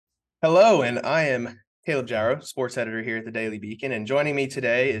Hello, and I am Caleb Jarrow, sports editor here at the Daily Beacon. And joining me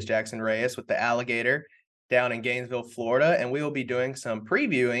today is Jackson Reyes with the Alligator down in Gainesville, Florida. And we will be doing some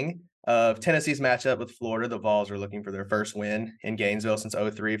previewing of Tennessee's matchup with Florida. The Vols are looking for their first win in Gainesville since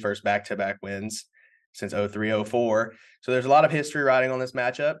 '03, first back-to-back wins since '03-04. So there's a lot of history riding on this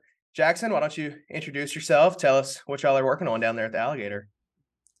matchup. Jackson, why don't you introduce yourself? Tell us what y'all are working on down there at the Alligator.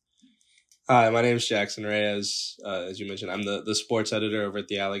 Hi, my name is Jackson Reyes. As you mentioned, I'm the sports editor over at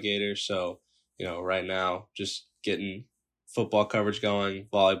the Alligator. So, right now, just getting football coverage going,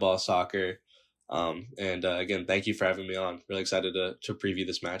 volleyball, soccer. And again, thank you for having me on. Really excited to preview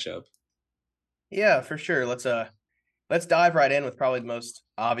this matchup. Yeah, for sure. Let's dive right in with probably the most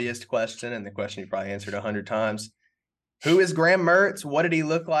obvious question, and the question you probably answered 100 times. Who is Graham Mertz? What did he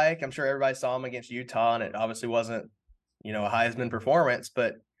look like? I'm sure everybody saw him against Utah, and it obviously wasn't, a Heisman performance.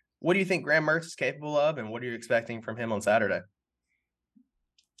 But what do you think Graham Mertz is capable of, and what are you expecting from him on Saturday?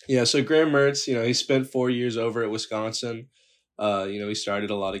 Yeah, so Graham Mertz, he spent 4 years over at Wisconsin. He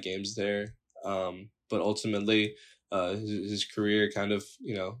started a lot of games there, but ultimately, his career kind of,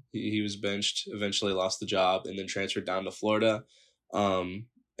 he was benched, eventually lost the job, and then transferred down to Florida. And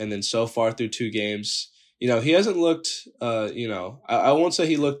then so far through two games, he hasn't looked, I won't say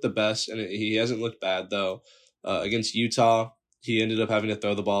he looked the best, and he hasn't looked bad, though. Against Utah, he ended up having to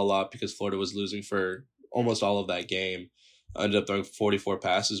throw the ball a lot because Florida was losing for almost all of that game. Ended up throwing 44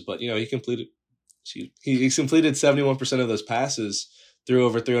 passes, but he completed 71% of those passes, threw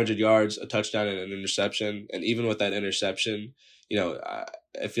over 300 yards, a touchdown, and an interception. And even with that interception,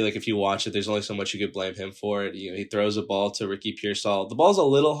 I feel like if you watch it, there's only so much you could blame him for it. He throws a ball to Ricky Pearsall. The ball's a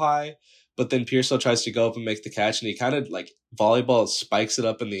little high, but then Pearsall tries to go up and make the catch, and he kind of like volleyball spikes it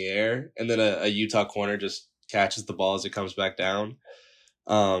up in the air, and then a Utah corner just catches the ball as it comes back down.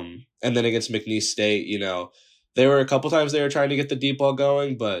 And then against McNeese State, there were a couple times they were trying to get the deep ball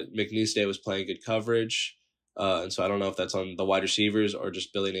going, but McNeese State was playing good coverage. And so I don't know if that's on the wide receivers or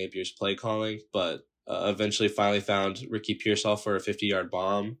just Billy Napier's play calling, but eventually finally found Ricky Pearsall for a 50-yard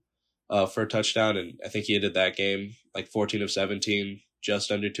bomb for a touchdown. And I think he ended that game like 14 of 17,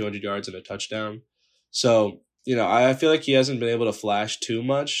 just under 200 yards and a touchdown. So, I feel like he hasn't been able to flash too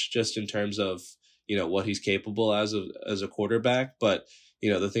much just in terms of, what he's capable as a quarterback. But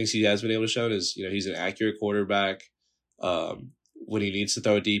the things he has been able to show is, he's an accurate quarterback. When he needs to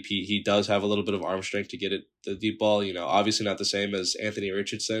throw a deep, he does have a little bit of arm strength to get it the deep ball. Obviously not the same as Anthony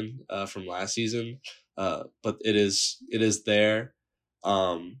Richardson from last season, but it is there.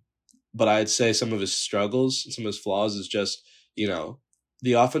 But I'd say some of his struggles, some of his flaws is just,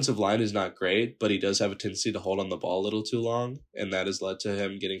 the offensive line is not great, but he does have a tendency to hold on the ball a little too long, and that has led to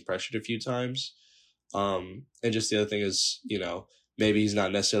him getting pressured a few times. And just the other thing is, maybe he's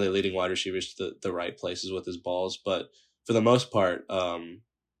not necessarily leading wide receivers to the right places with his balls, but for the most part,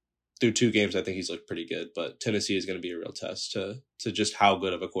 through two games, I think he's looked pretty good. But Tennessee is going to be a real test to just how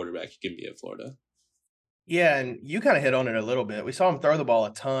good of a quarterback he can be at Florida. Yeah, and you kind of hit on it a little bit. We saw him throw the ball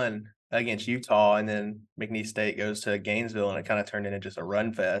a ton against Utah, and then McNeese State goes to Gainesville, and it kind of turned into just a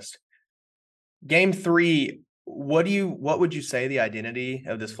run fest. Game three, what would you say the identity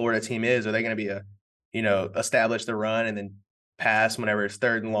of this Florida team is? Are they going to be establish the run and then pass whenever it's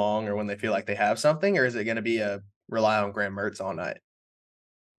third and long or when they feel like they have something, or is it going to be a rely on Graham Mertz all night?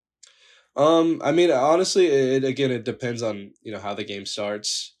 I mean, honestly, it depends on how the game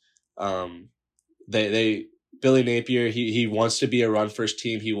starts. They Billy Napier, he wants to be a run first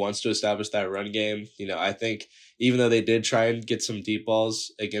team. He wants to establish that run game. I think even though they did try and get some deep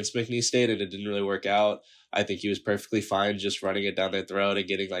balls against McNeese State and it didn't really work out, I think he was perfectly fine just running it down their throat and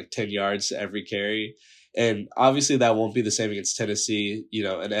getting like 10 yards every carry. And obviously that won't be the same against Tennessee.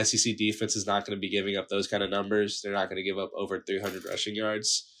 An SEC defense is not going to be giving up those kind of numbers. They're not going to give up over 300 rushing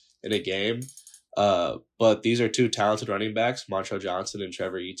yards in a game. But these are two talented running backs, Montrell Johnson and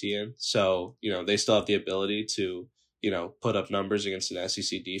Trevor Etienne. So, they still have the ability to, put up numbers against an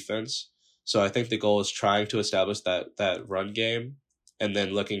SEC defense. So I think the goal is trying to establish that run game and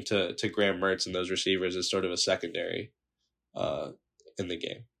then looking to Graham Mertz and those receivers as sort of a secondary in the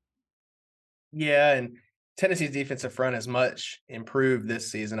game. Yeah, and Tennessee's defensive front is much improved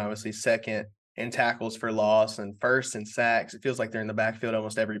this season. Obviously, second in tackles for loss and first in sacks. It feels like they're in the backfield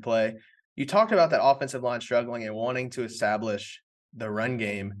almost every play. You talked about that offensive line struggling and wanting to establish the run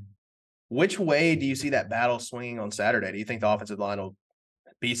game. Which way do you see that battle swinging on Saturday? Do you think the offensive line will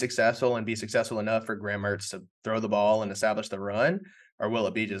be successful and be successful enough for Graham Mertz to throw the ball and establish the run? Or will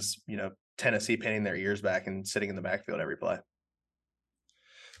it be just, Tennessee pinning their ears back and sitting in the backfield every play?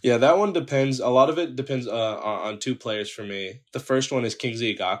 Yeah, that one depends. A lot of it depends on two players for me. The first one is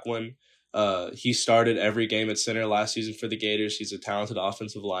Kingsley Egakwan. He started every game at center last season for the Gators. He's a talented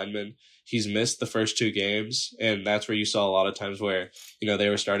offensive lineman. He's missed the first 2 games, and that's where you saw a lot of times where, they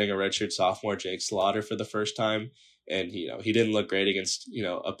were starting a redshirt sophomore, Jake Slaughter, for the first time, and he didn't look great against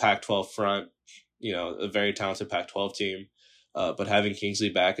a Pac-12 front, a very talented Pac-12 team. But having Kingsley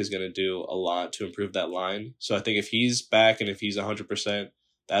back is going to do a lot to improve that line. So I think if he's back and if he's 100%,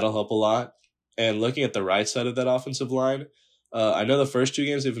 that'll help a lot. And looking at the right side of that offensive line, I know the first 2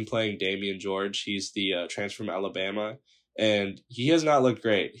 games they've been playing Damian George. He's the transfer from Alabama, and he has not looked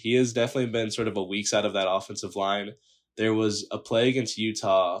great. He has definitely been sort of a weak side of that offensive line. There was a play against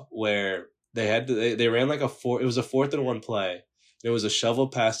Utah where they ran like it was a 4th-and-1 play. It was a shovel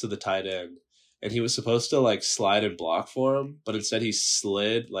pass to the tight end, and he was supposed to like slide and block for him, but instead he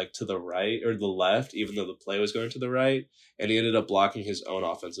slid like to the right or the left, even though the play was going to the right, and he ended up blocking his own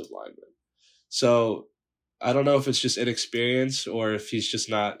offensive lineman. So I don't know if it's just inexperience or if he's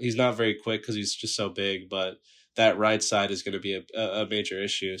not very quick because he's just so big, but that right side is going to be a major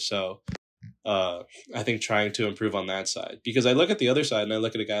issue. So I think trying to improve on that side, because I look at the other side and I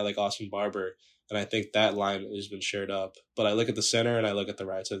look at a guy like Austin Barber, and I think that line has been shared up. But I look at the center and I look at the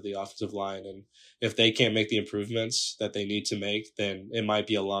right side of the offensive line, and if they can't make the improvements that they need to make, then it might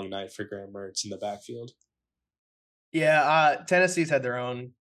be a long night for Graham Mertz in the backfield. Yeah, Tennessee's had their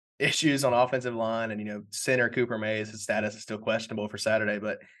own issues on offensive line, and center Cooper Mays, his status is still questionable for Saturday.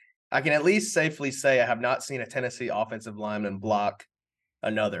 But I can at least safely say I have not seen a Tennessee offensive lineman block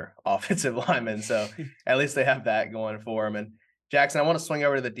another offensive lineman. So at least they have that going for them. And Jackson, I want to swing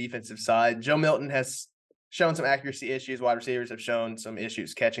over to the defensive side. Joe Milton has shown some accuracy issues. Wide receivers have shown some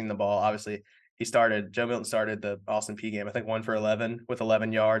issues catching the ball. Obviously, Joe Milton started the Austin P game, I think 1 for 11 with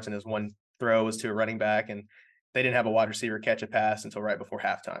 11 yards, and his one throw was to a running back, and they didn't have a wide receiver catch a pass until right before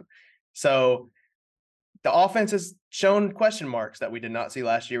halftime. So the offense has shown question marks that we did not see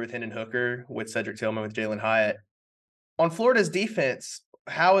last year with Hendon Hooker, with Cedric Tillman, with Jalen Hyatt. On Florida's defense,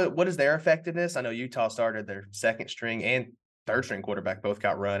 what is their effectiveness? I know Utah started their second string and third string quarterback both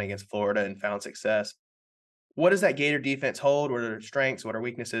got run against Florida and found success. What does that Gator defense hold? What are their strengths? What are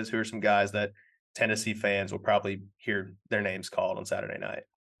weaknesses? Who are some guys that Tennessee fans will probably hear their names called on Saturday night?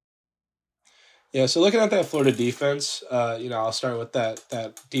 Yeah, so looking at that Florida defense, I'll start with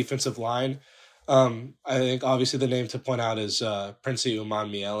that defensive line. I think obviously the name to point out is Princey Uman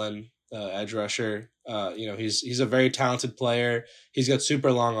Mielen, edge rusher. He's a very talented player. He's got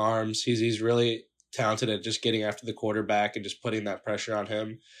super long arms. He's really talented at just getting after the quarterback and just putting that pressure on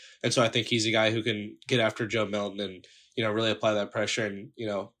him. And so I think he's a guy who can get after Joe Milton and really apply that pressure and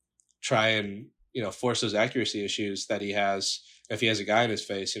try and force those accuracy issues that he has. If he has a guy in his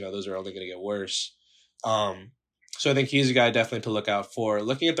face, those are only going to get worse. So I think he's a guy definitely to look out for.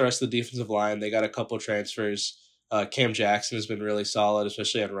 Looking at the rest of the defensive line, they got a couple transfers. Cam Jackson has been really solid,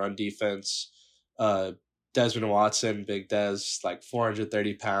 especially on run defense. Desmond Watson, Big Des, like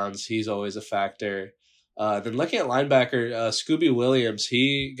 430 pounds. He's always a factor. Then looking at linebacker, Scooby Williams,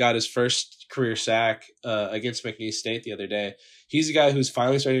 he got his first career sack against McNeese State the other day. He's a guy who's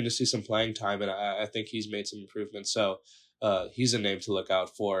finally starting to see some playing time, and I think he's made some improvements. So he's a name to look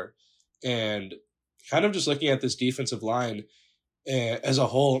out for. And kind of just looking at this defensive line as a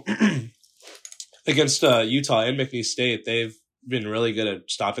whole, against Utah and McNeese State, they've been really good at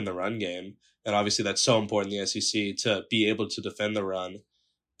stopping the run game. And obviously that's so important in the SEC to be able to defend the run.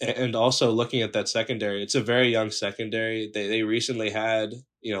 And also looking at that secondary, it's a very young secondary. They recently had,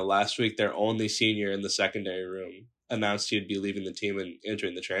 last week, their only senior in the secondary room announced he'd be leaving the team and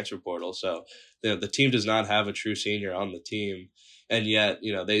entering the transfer portal. So the team does not have a true senior on the team. And yet,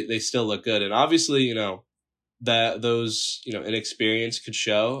 they still look good. And obviously, that those, inexperience could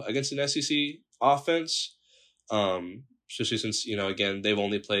show against an SEC offense. Especially since, again, they've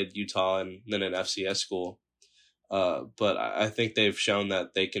only played Utah and then an FCS school. But I think they've shown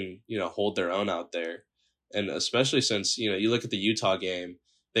that they can, hold their own out there. And especially since, you look at the Utah game,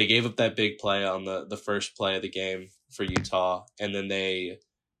 they gave up that big play on the first play of the game for Utah. And then they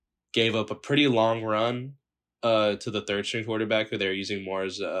gave up a pretty long run to the third string quarterback, who they're using more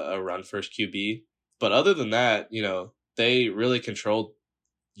as a run first QB. But other than that, they really controlled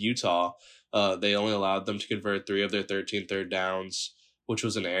Utah. They only allowed them to convert 3 of their 13 third downs, which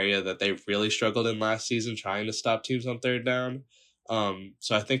was an area that they really struggled in last season, trying to stop teams on third down.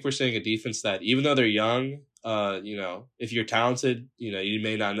 So I think we're seeing a defense that, even though they're young, if you're talented, you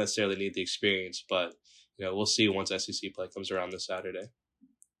may not necessarily need the experience, but, we'll see once SEC play comes around this Saturday.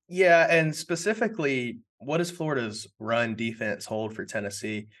 Yeah, and specifically, what does Florida's run defense hold for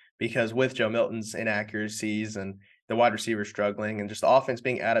Tennessee? Because with Joe Milton's inaccuracies and the wide receiver struggling and just the offense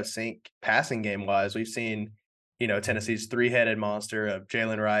being out of sync passing game wise, we've seen, Tennessee's three-headed monster of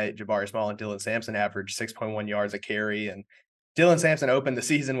Jalen Wright, Jabari Small, and Dylan Sampson averaged 6.1 yards a carry. And Dylan Sampson opened the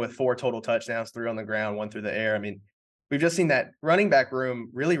season with 4 total touchdowns, 3 on the ground, 1 through the air. I mean, we've just seen that running back room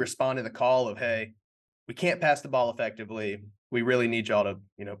really respond to the call of, hey, we can't pass the ball effectively. We really need y'all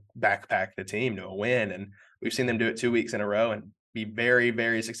to, backpack the team to a win. And we've seen them do it 2 weeks in a row and be very,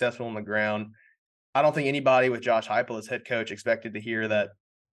 very successful on the ground. I don't think anybody with Josh Heupel as head coach expected to hear that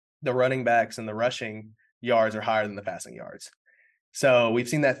the running backs and the rushing yards are higher than the passing yards. So we've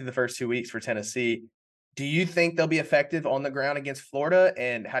seen that through the first 2 weeks for Tennessee. Do you think they'll be effective on the ground against Florida?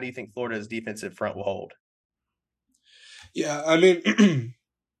 And how do you think Florida's defensive front will hold? Yeah, I mean,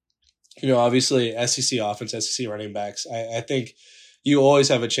 obviously SEC offense, SEC running backs. I think you always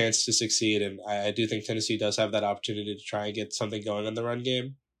have a chance to succeed, and I do think Tennessee does have that opportunity to try and get something going on the run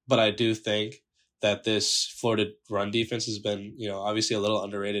game. But I do think that this Florida run defense has been, obviously a little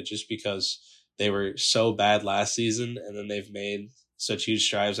underrated just because they were so bad last season, and then they've made such huge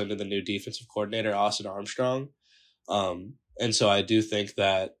strides under the new defensive coordinator, Austin Armstrong. And so I do think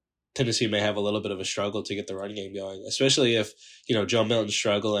that Tennessee may have a little bit of a struggle to get the run game going, especially if, Joe Milton's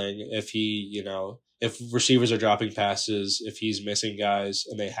struggling, if if receivers are dropping passes, if he's missing guys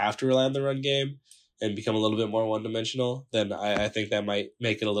and they have to rely on the run game and become a little bit more one-dimensional, then I think that might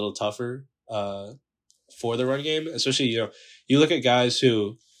make it a little tougher for the run game. Especially, you look at guys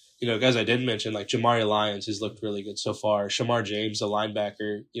who, guys I didn't mention, like Jamari Lyons, who's looked really good so far. Shamar James, the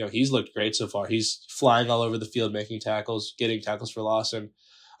linebacker, he's looked great so far. He's flying all over the field, making tackles, getting tackles for loss. And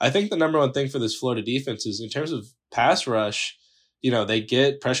I think the number one thing for this Florida defense is in terms of pass rush, they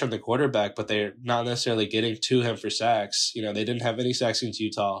get pressure on the quarterback, but they're not necessarily getting to him for sacks. They didn't have any sacks against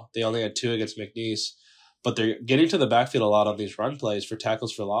Utah. They only had 2 against McNeese. But they're getting to the backfield a lot on these run plays for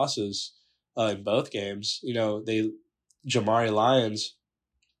tackles for losses in both games. Jamari Lyons,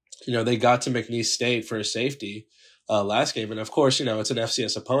 they got to McNeese State for a safety last game. And of course, it's an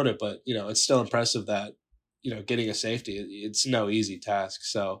FCS opponent, but, it's still impressive that, getting a safety, it's no easy task.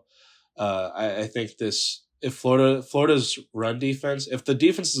 So I think if Florida's run defense, if the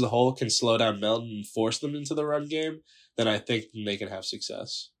defense as a whole can slow down Melton and force them into the run game, then I think they can have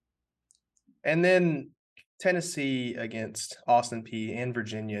success. And then Tennessee against Austin Peay and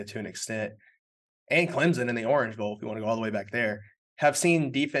Virginia to an extent, and Clemson in the Orange Bowl, if you want to go all the way back there, have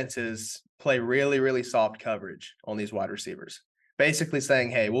seen defenses play really, really soft coverage on these wide receivers. Basically saying,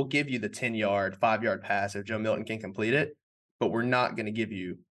 hey, we'll give you the 10-yard, 5-yard pass if Joe Milton can complete it, but we're not going to give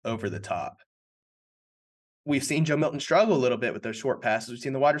you over the top. We've seen Joe Milton struggle a little bit with those short passes. We've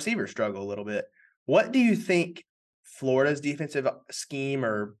seen the wide receivers struggle a little bit. What do you think Florida's defensive scheme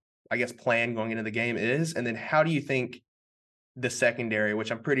or, I guess, plan going into the game is? And then how do you think the secondary,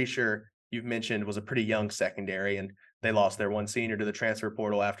 which I'm pretty sure you've mentioned was a pretty young secondary, and they lost their one senior to the transfer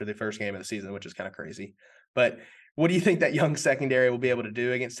portal after the first game of the season, which is kind of crazy. But what do you think that young secondary will be able to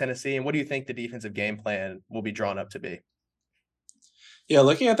do against Tennessee? And what do you think the defensive game plan will be drawn up to be? Yeah,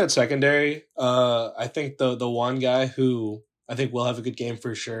 looking at that secondary, I think the one guy who I think will have a good game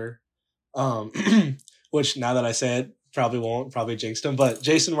for sure, which now that I say it, probably jinxed him, but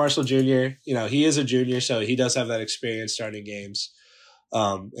Jason Marshall Jr., he is a junior, so he does have that experience starting games.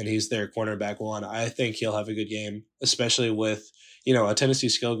 And he's their cornerback one. I think he'll have a good game, especially with, a Tennessee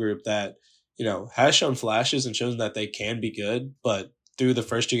skill group that, has shown flashes and shown that they can be good, but through the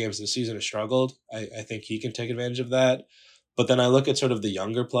first 2 games of the season has struggled. I think he can take advantage of that. But then I look at sort of the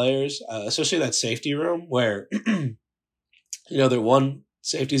younger players, especially that safety room where, their one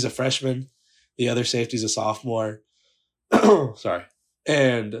safety's a freshman, the other safety's a sophomore. Sorry.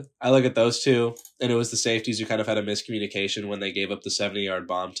 And I look at those two, and it was the safeties who kind of had a miscommunication when they gave up the 70-yard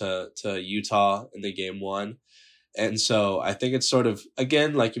bomb to Utah in the game 1. And so I think it's sort of,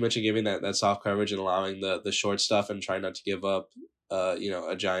 again, like you mentioned, giving that soft coverage and allowing the short stuff and trying not to give up,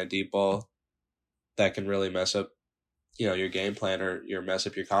 a giant deep ball that can really mess up, your game plan or mess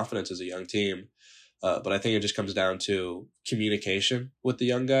up your confidence as a young team. But I think it just comes down to communication with the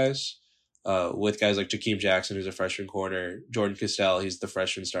young guys. With guys like Jakeem Jackson, who's a freshman corner, Jordan Castell, he's the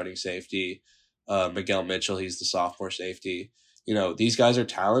freshman starting safety, Miguel Mitchell, he's the sophomore safety. These guys are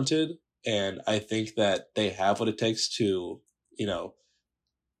talented, and I think that they have what it takes to,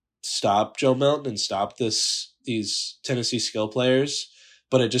 stop Joe Milton and stop these Tennessee skill players.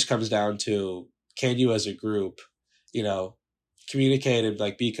 But it just comes down to, can you as a group, communicate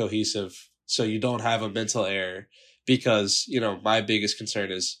and be cohesive so you don't have a mental error? Because, my biggest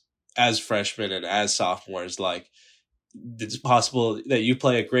concern is, as freshmen and as sophomores, it's possible that you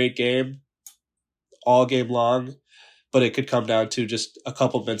play a great game all game long, but it could come down to just a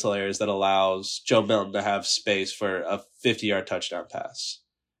couple mental errors that allows Joe Milton to have space for a 50-yard touchdown pass.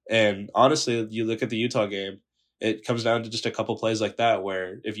 And honestly, you look at the Utah game, it comes down to just a couple plays like that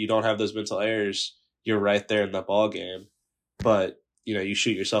where if you don't have those mental errors, you're right there in the ball game. But you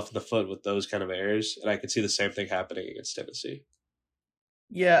shoot yourself in the foot with those kind of errors, and I could see the same thing happening against Tennessee.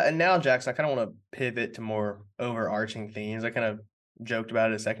 Yeah, and now, Jackson, I kind of want to pivot to more overarching themes. I kind of joked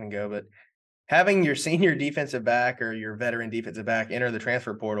about it a second ago, but having your senior defensive back or your veteran defensive back enter the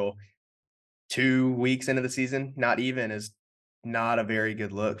transfer portal 2 weeks into the season, not even, is not a very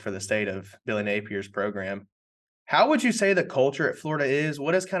good look for the state of Billy Napier's program. How would you say the culture at Florida is?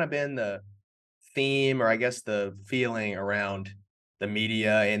 What has kind of been the theme, or I guess the feeling around the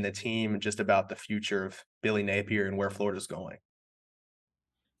media and the team just about the future of Billy Napier and where Florida's going?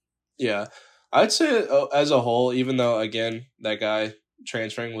 Yeah, I'd say as a whole, even though again that guy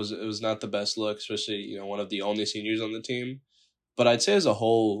transferring was not the best look, especially one of the only seniors on the team. But I'd say as a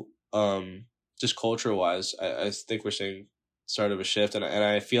whole, just culture wise, I think we're seeing start of a shift, and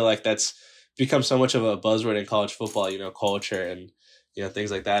I feel like that's become so much of a buzzword in college football. Culture and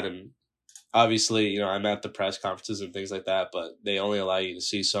things like that, and obviously, I'm at the press conferences and things like that, but they only allow you to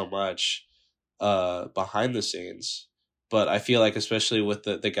see so much behind the scenes. But I feel like, especially with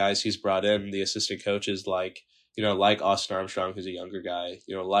the guys he's brought in, the assistant coaches like Austin Armstrong, who's a younger guy,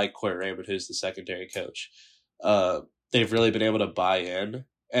 like Court Raymond, who's the secondary coach, they've really been able to buy in.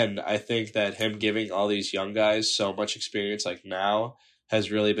 And I think that him giving all these young guys so much experience, like now,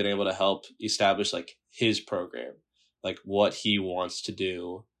 has really been able to help establish like his program, like what he wants to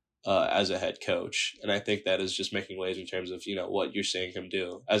do as a head coach. And I think that is just making waves in terms of, what you're seeing him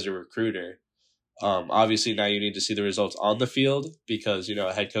do as a recruiter. Obviously, now you need to see the results on the field because,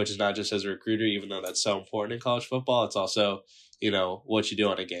 a head coach is not just as a recruiter, even though that's so important in college football. It's also, what you do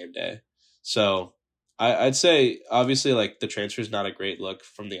on a game day. So I'd say, obviously, like the transfer is not a great look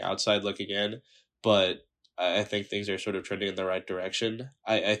from the outside looking in, but I think things are sort of trending in the right direction.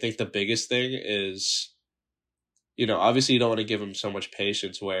 I think the biggest thing is, obviously you don't want to give him so much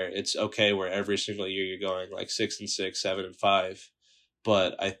patience where it's okay where every single year you're going like 6-6, 7-5.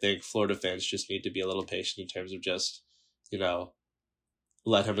 But I think Florida fans just need to be a little patient in terms of just, you know,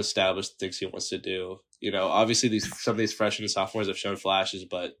 let him establish the things he wants to do. Obviously these some of these freshmen and sophomores have shown flashes,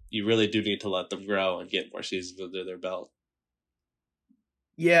 but you really do need to let them grow and get more seasons under their belt.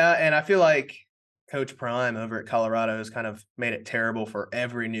 Yeah, and I feel like Coach Prime over at Colorado has kind of made it terrible for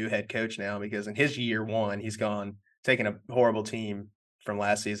every new head coach now because in his year one, he's gone taken a horrible team from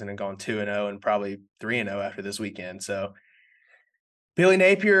last season and gone 2-0 and probably 3-0 after this weekend. So Billy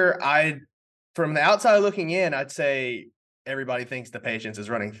Napier, from the outside looking in, I'd say everybody thinks the patience is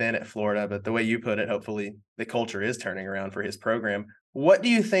running thin at Florida, but the way you put it, hopefully the culture is turning around for his program. What do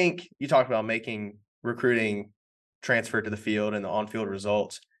you think? You talked about making recruiting transfer to the field and the on-field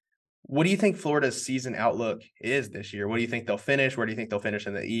results. What do you think Florida's season outlook is this year? What do you think they'll finish? Where do you think they'll finish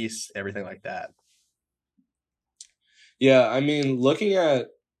in the East? Everything like that. Yeah, I mean, looking at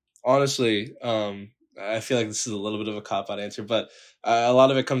honestly, I feel like this is a little bit of a cop out answer, but a lot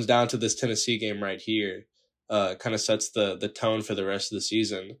of it comes down to this Tennessee game right here. Kind of sets the tone for the rest of the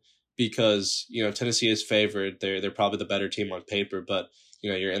season because Tennessee is favored. They're probably the better team on paper, but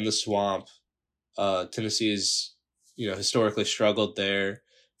you're in the swamp. Tennessee is historically struggled there.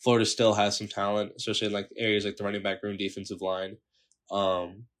 Florida still has some talent, especially in like areas like the running back room, defensive line.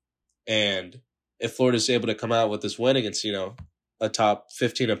 Um, and if Florida's able to come out with this win against a top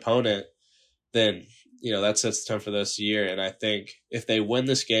 15 opponent, then that sets the tone for this year. And I think if they win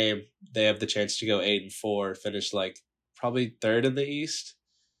this game, they have the chance to go 8-4, finish like probably third in the East.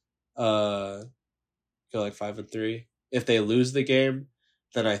 Go like 5-3. If they lose the game,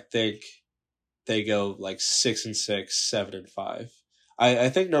 then I think they go like 6-6, 7-5. I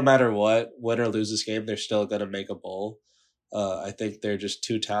think no matter what, win or lose this game, they're still gonna make a bowl. I think they're just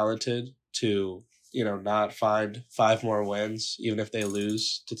too talented to not find five more wins, even if they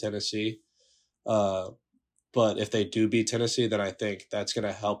lose to Tennessee. Uh, but if they do beat Tennessee, then I think that's going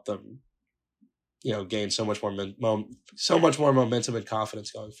to help them, gain so much more so much more momentum and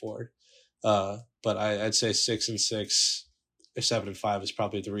confidence going forward. But I'd say 6-6 or 7-5 is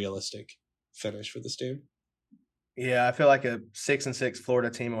probably the realistic finish for this team. Yeah, I feel like a 6-6 Florida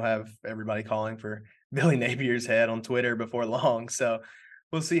team will have everybody calling for Billy Napier's head on Twitter before long. So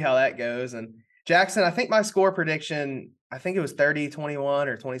we'll see how that goes. And Jackson, I think my score prediction, I think it was 30-21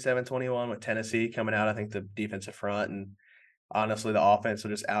 or 27-21 with Tennessee coming out. I think the defensive front and honestly the offense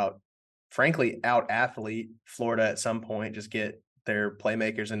will just frankly, out athlete Florida at some point, just get their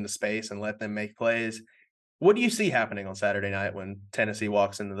playmakers into space and let them make plays. What do you see happening on Saturday night when Tennessee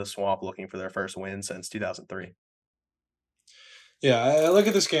walks into the swamp looking for their first win since 2003? Yeah, I look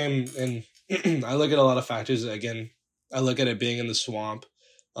at this game and I look at a lot of factors. Again, I look at it being in the swamp.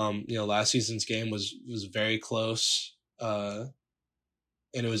 Last season's game was very close, and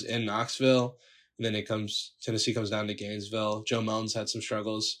it was in Knoxville. And then Tennessee comes down to Gainesville. Joe Milton's had some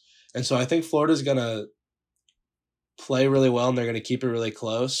struggles, and so I think Florida's gonna play really well, and they're gonna keep it really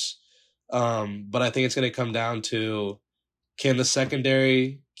close. But I think it's gonna come down to, can the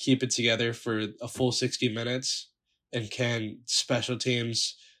secondary keep it together for a full 60 minutes, and can special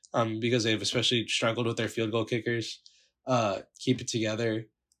teams, because they've especially struggled with their field goal kickers, keep it together.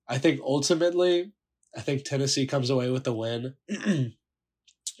 I think ultimately, I think Tennessee comes away with the win.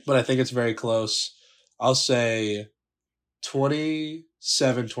 But I think it's very close. I'll say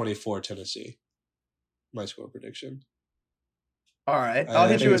 27-24 Tennessee. My score prediction. All right. I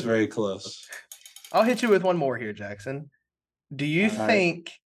think it's very close. I'll hit you with one more here, Jackson. Do you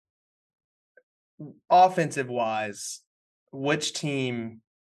think, offensive wise, which team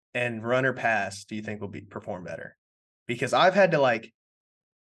and run or pass do you think will perform better? Because I've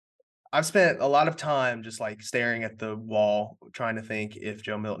spent a lot of time just staring at the wall, trying to think if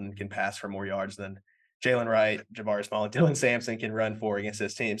Joe Milton can pass for more yards than Jalen Wright, Jabari Small, and Dylan Sampson can run for against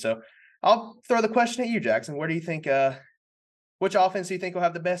this team. So I'll throw the question at you, Jackson. Where do you think, which offense do you think will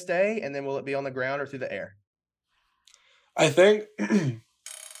have the best day? And then will it be on the ground or through the air? I think, I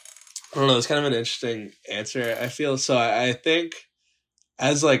don't know, it's kind of an interesting answer. I feel so. I think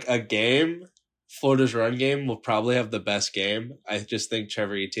as a game, Florida's run game will probably have the best game. I just think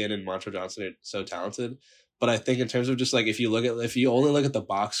Trevor Etienne and Montrell Johnson are so talented. But I think in terms of just if you only look at the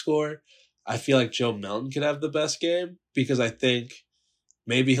box score, I feel like Joe Milton could have the best game, because I think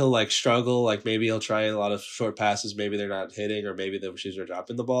maybe he'll struggle. Maybe he'll try a lot of short passes. Maybe they're not hitting, or maybe the receivers are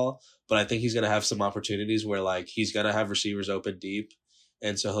dropping the ball. But I think he's going to have some opportunities where he's going to have receivers open deep.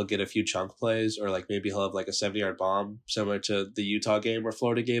 And so he'll get a few chunk plays, or maybe he'll have a 70-yard bomb similar to the Utah game where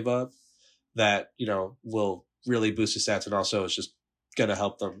Florida gave up, that, will really boost his stats, and also it's just going to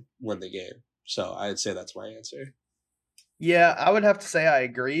help them win the game. So I'd say that's my answer. Yeah, I would have to say I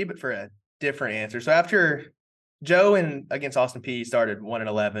agree, but for a different answer. So after Joe against Austin Peay started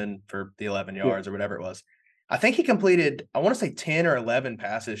 1-11 for the 11 yards or whatever it was, I think he completed, I want to say 10 or 11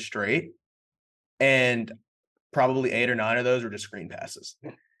 passes straight, and probably 8 or 9 of those were just screen passes.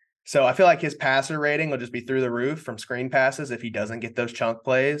 So I feel like his passer rating will just be through the roof from screen passes if he doesn't get those chunk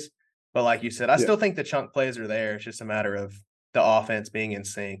plays. But like you said, I still think the chunk plays are there. It's just a matter of the offense being in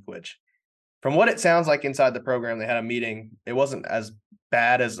sync, which from what it sounds like inside the program, they had a meeting. It wasn't as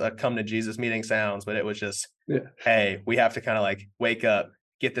bad as a come to Jesus meeting sounds, but it was just, hey, we have to kind of wake up,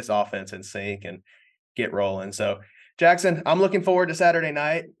 get this offense in sync and get rolling. So Jackson, I'm looking forward to Saturday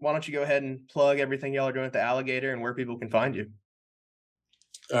night. Why don't you go ahead and plug everything y'all are doing at the Alligator and where people can find you?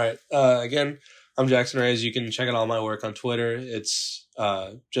 All right. Again, I'm Jackson Reyes. You can check out all my work on Twitter. It's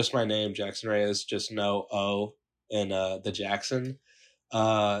just my name, Jackson Reyes, just no O in the Jackson.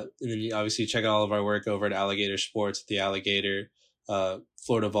 And then you obviously check out all of our work over at Alligator Sports, the Alligator.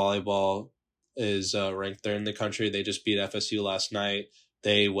 Florida volleyball is ranked third in the country. They just beat FSU last night.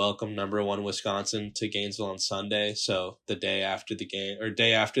 They welcome number 1 Wisconsin to Gainesville on Sunday. So the day after the game, or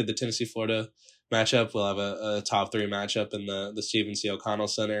day after the Tennessee-Florida matchup, we'll have a top 3 matchup in the Stephen C. O'Connell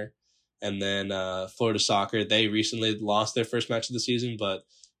Center. And then Florida soccer, they recently lost their first match of the season, but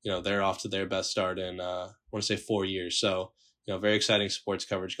they're off to their best start in I want to say 4 years. So very exciting sports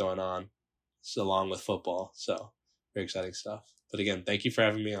coverage going on, along with football. So very exciting stuff. But again, thank you for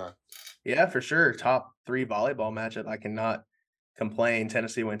having me on. Yeah, for sure. Top 3 volleyball matchup. I cannot complain.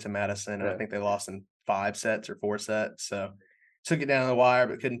 Tennessee went to Madison, and I think they lost in 5 sets or 4 sets. So took it down the wire,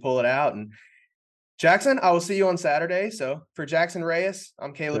 but couldn't pull it out. And Jackson, I will see you on Saturday. So for Jackson Reyes,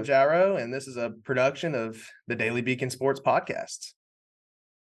 I'm Caleb Jarrow, and this is a production of the Daily Beacon Sports Podcasts.